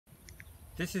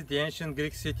This is the ancient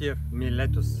Greek city of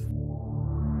Miletus.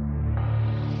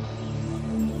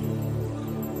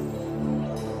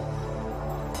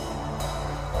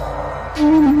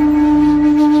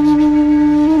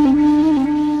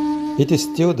 It is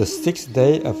still the 6th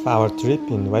day of our trip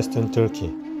in western Turkey.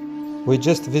 We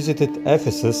just visited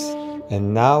Ephesus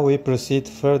and now we proceed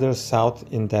further south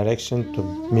in direction to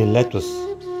Miletus,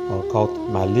 or called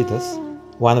MILETUS,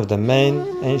 one of the main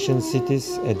ancient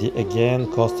cities at the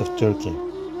Aegean coast of Turkey.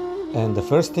 And the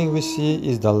first thing we see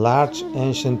is the large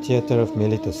ancient theater of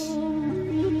Miletus.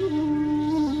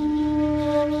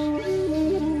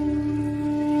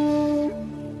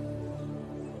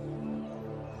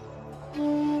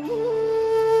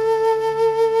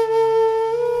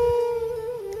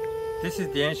 This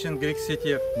is the ancient Greek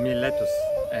city of Miletus,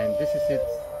 and this is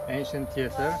its ancient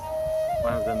theater,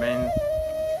 one of the main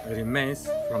remains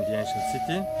from the ancient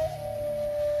city.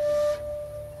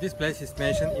 This place is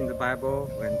mentioned in the Bible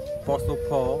when Apostle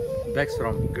Paul back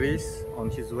from Greece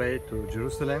on his way to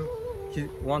Jerusalem. He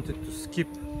wanted to skip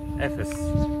Ephesus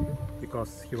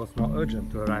because he was more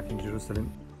urgent to arrive in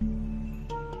Jerusalem.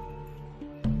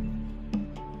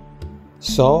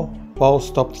 So Paul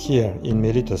stopped here in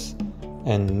Miletus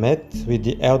and met with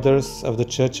the elders of the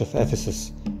church of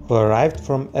Ephesus, who arrived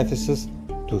from Ephesus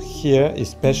to here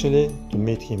especially to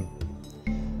meet him.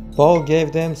 Paul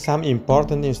gave them some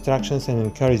important instructions and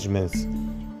encouragements,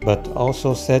 but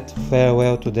also said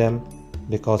farewell to them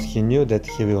because he knew that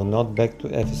he will not back to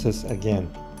Ephesus again.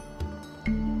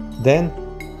 Then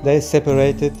they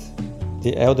separated,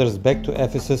 the elders back to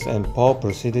Ephesus, and Paul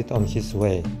proceeded on his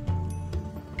way.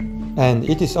 And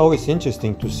it is always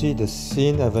interesting to see the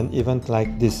scene of an event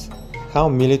like this, how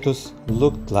Miletus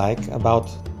looked like about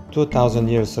 2000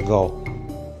 years ago.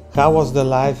 How was the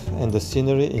life and the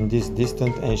scenery in these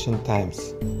distant ancient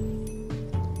times?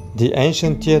 The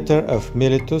ancient theater of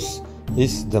Miletus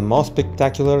is the most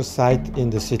spectacular sight in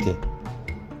the city.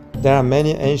 There are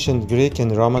many ancient Greek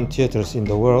and Roman theaters in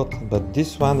the world, but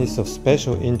this one is of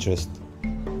special interest.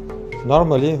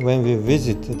 Normally, when we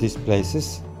visit these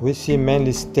places, we see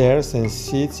mainly stairs and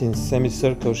seats in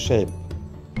semicircle shape.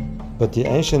 But the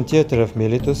ancient theater of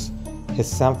Miletus has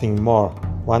something more,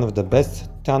 one of the best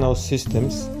tunnel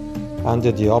systems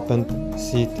under the open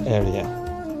seat area.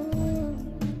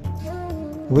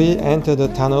 We enter the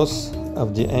tunnels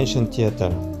of the ancient theater.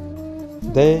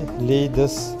 They lead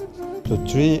us to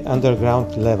 3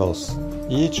 underground levels,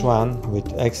 each one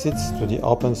with exits to the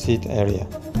open seat area.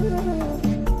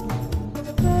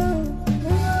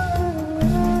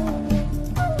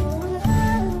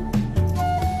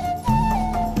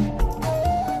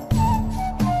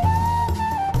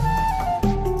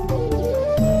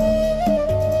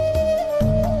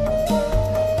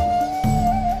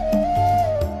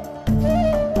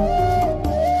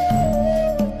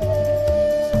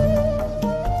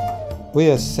 We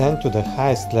ascend to the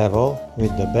highest level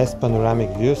with the best panoramic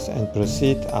views and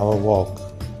proceed our walk.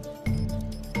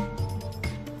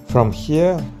 From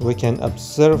here we can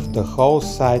observe the whole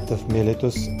site of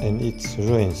Miletus and its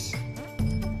ruins,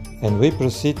 and we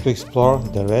proceed to explore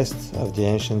the rest of the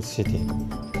ancient city.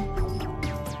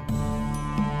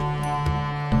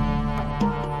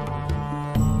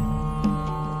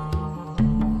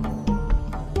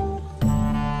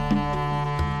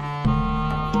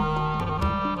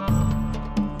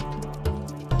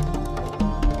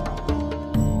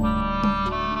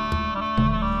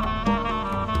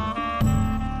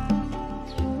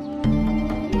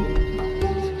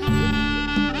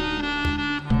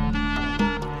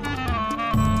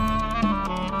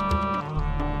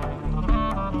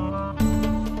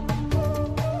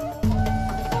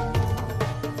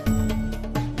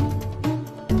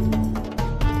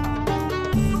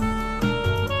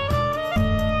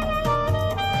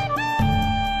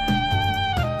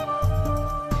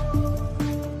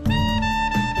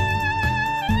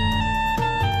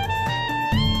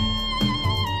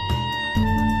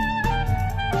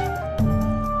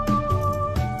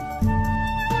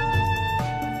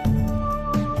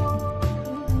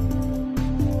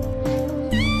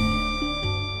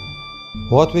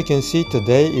 What we can see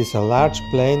today is a large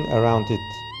plain around it,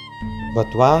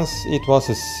 but once it was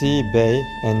a sea bay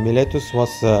and Miletus was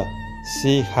a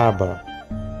sea harbor.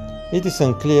 It is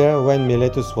unclear when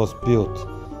Miletus was built,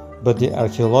 but the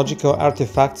archaeological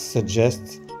artifacts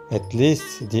suggest at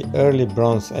least the early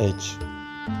Bronze Age.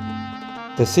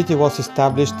 The city was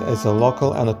established as a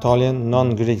local Anatolian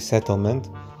non-Greek settlement,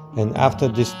 and after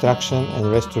destruction and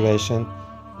restoration,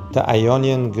 the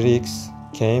Ionian Greeks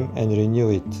came and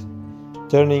renewed it,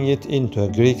 turning it into a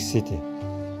Greek city.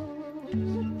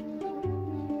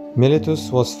 Miletus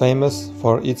was famous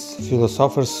for its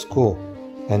philosopher's school,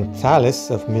 and Thales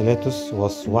of Miletus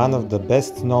was one of the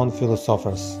best-known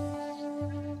philosophers.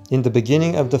 In the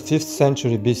beginning of the 5th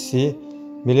century BC,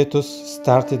 Miletus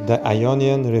started the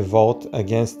Ionian revolt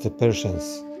against the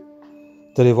Persians.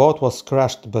 The revolt was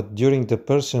crushed, but during the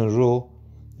Persian rule,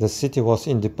 the city was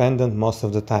independent most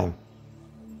of the time.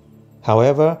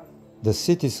 However, the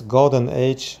city's golden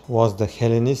age was the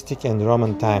Hellenistic and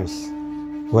Roman times,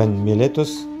 when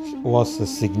Miletus was a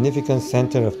significant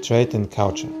center of trade and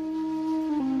culture.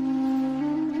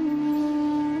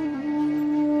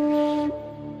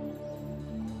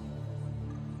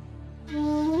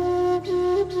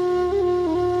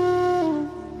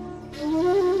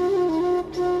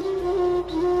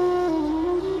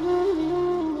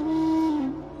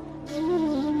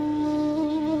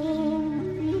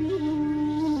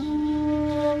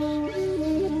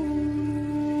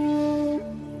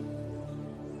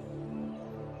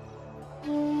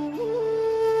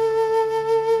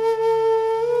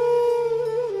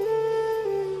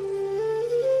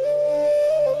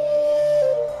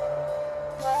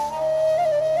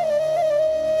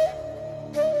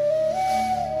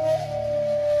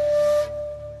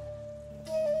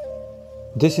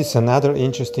 This is another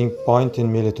interesting point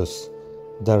in Miletus,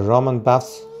 the Roman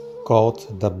baths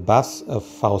called the Baths of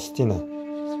Faustina.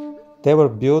 They were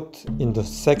built in the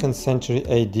 2nd century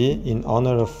AD in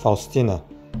honor of Faustina,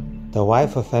 the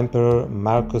wife of Emperor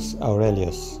Marcus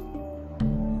Aurelius.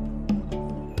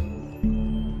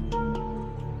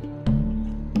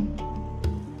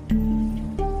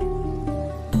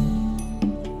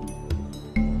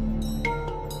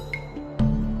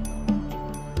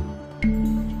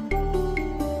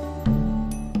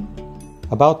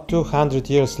 About 200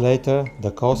 years later,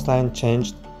 the coastline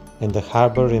changed and the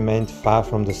harbor remained far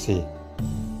from the sea.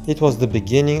 It was the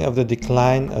beginning of the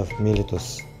decline of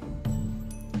Miletus.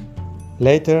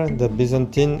 Later, the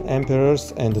Byzantine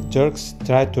emperors and the Turks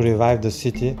tried to revive the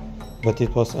city, but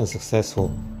it was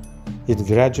unsuccessful. It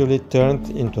gradually turned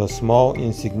into a small,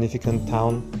 insignificant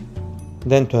town,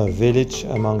 then to a village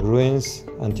among ruins,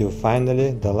 until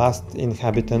finally the last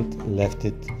inhabitant left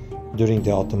it during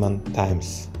the Ottoman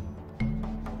times.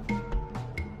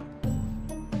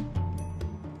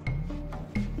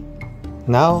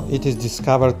 Now it is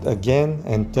discovered again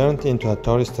and turned into a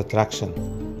tourist attraction.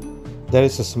 There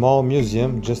is a small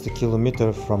museum just a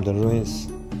kilometer from the ruins,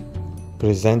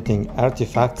 presenting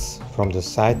artifacts from the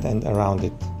site and around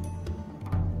it.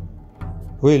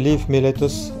 We leave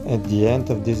Miletus at the end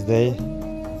of this day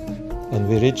and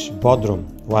we reach Bodrum,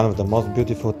 one of the most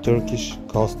beautiful Turkish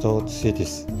coastal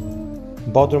cities.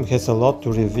 Bodrum has a lot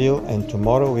to reveal and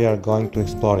tomorrow we are going to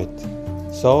explore it.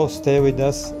 So stay with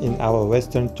us in our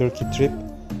Western Turkey trip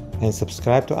and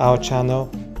subscribe to our channel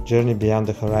Journey Beyond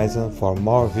the Horizon for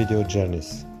more video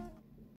journeys.